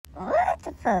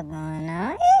What the fuck going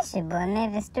on? It's your boy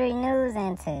Memphis Street News,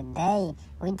 and today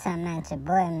we talking about your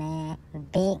boy, man,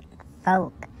 Big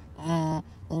Folk. And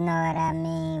you know what I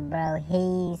mean, bro?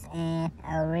 He's in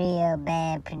a real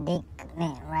bad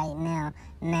predicament right now.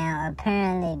 Now,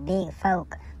 apparently, Big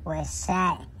Folk was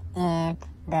shot in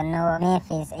the North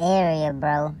Memphis area,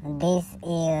 bro. This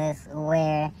is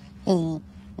where he, you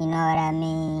know what I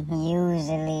mean,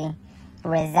 usually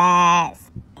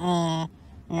resides and,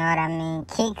 you know what I mean,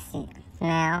 kicks it.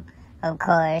 Now, of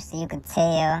course, you could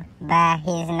tell by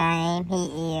his name,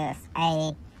 he is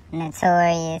a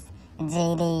notorious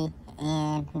GD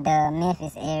in the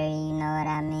Memphis area, you know what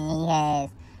I mean? He has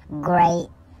great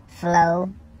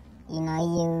flow, you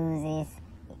know, he uses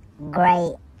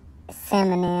great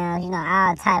synonyms, you know,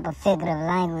 all type of figurative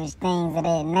language, things of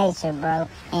that nature, bro,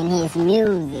 in his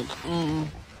music. And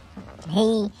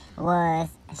he was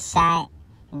shot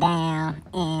down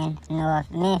in North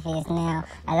Memphis. Now,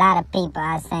 a lot of people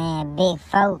are saying Big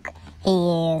Folk, he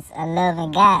is a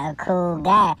loving guy, a cool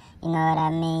guy, you know what I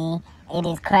mean? It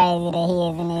is crazy that he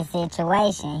is in this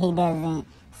situation. He doesn't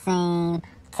seem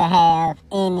to have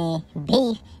any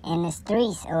beef in the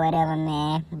streets or whatever,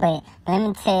 man. But let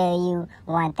me tell you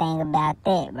one thing about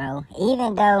that, bro.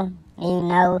 Even though you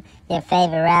know your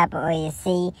favorite rapper, or you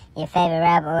see your favorite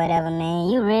rapper or whatever,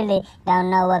 man, you really don't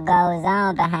know what goes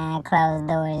on behind closed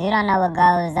doors. You don't know what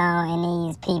goes on in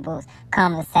these people's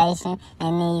conversation,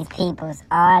 in these people's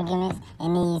arguments,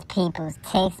 in these people's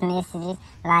text messages.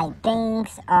 Like,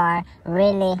 things are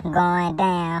really going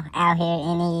down out here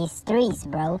in these streets,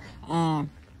 bro. And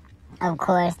of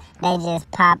course, they just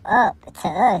pop up to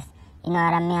us. You know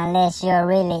what I mean? Unless you're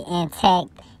really intact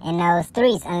in those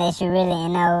streets, unless you're really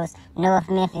in those North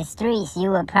Memphis streets, you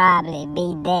would probably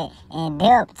be that in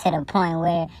depth to the point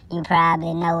where you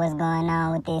probably know what's going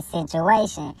on with this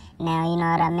situation. Now, you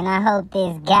know what I mean? I hope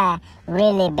this guy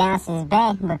really bounces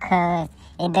back, because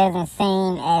it doesn't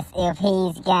seem as if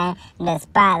he's got the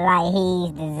spotlight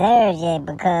he's deserved yet,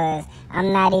 because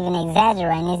I'm not even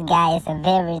exaggerating. This guy is a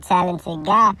very talented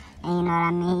guy, and you know what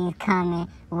I mean? He's coming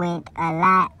with a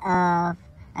lot of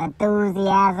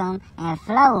enthusiasm and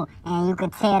flow, and you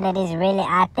could tell that it's really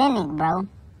authentic, bro.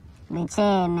 But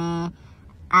yeah, man,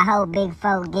 I hope Big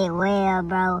Folk get well,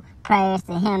 bro. Prayers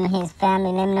to him and his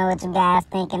family. Let me know what you guys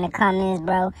think in the comments,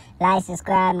 bro. Like,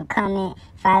 subscribe, and comment.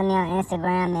 Follow me on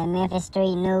Instagram at Memphis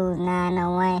Street News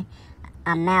 901.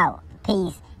 I'm out.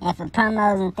 Peace. And for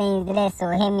promos and things of that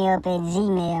sort, hit me up at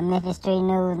Gmail, Memphis Street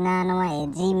News 901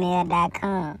 at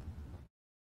gmail.com.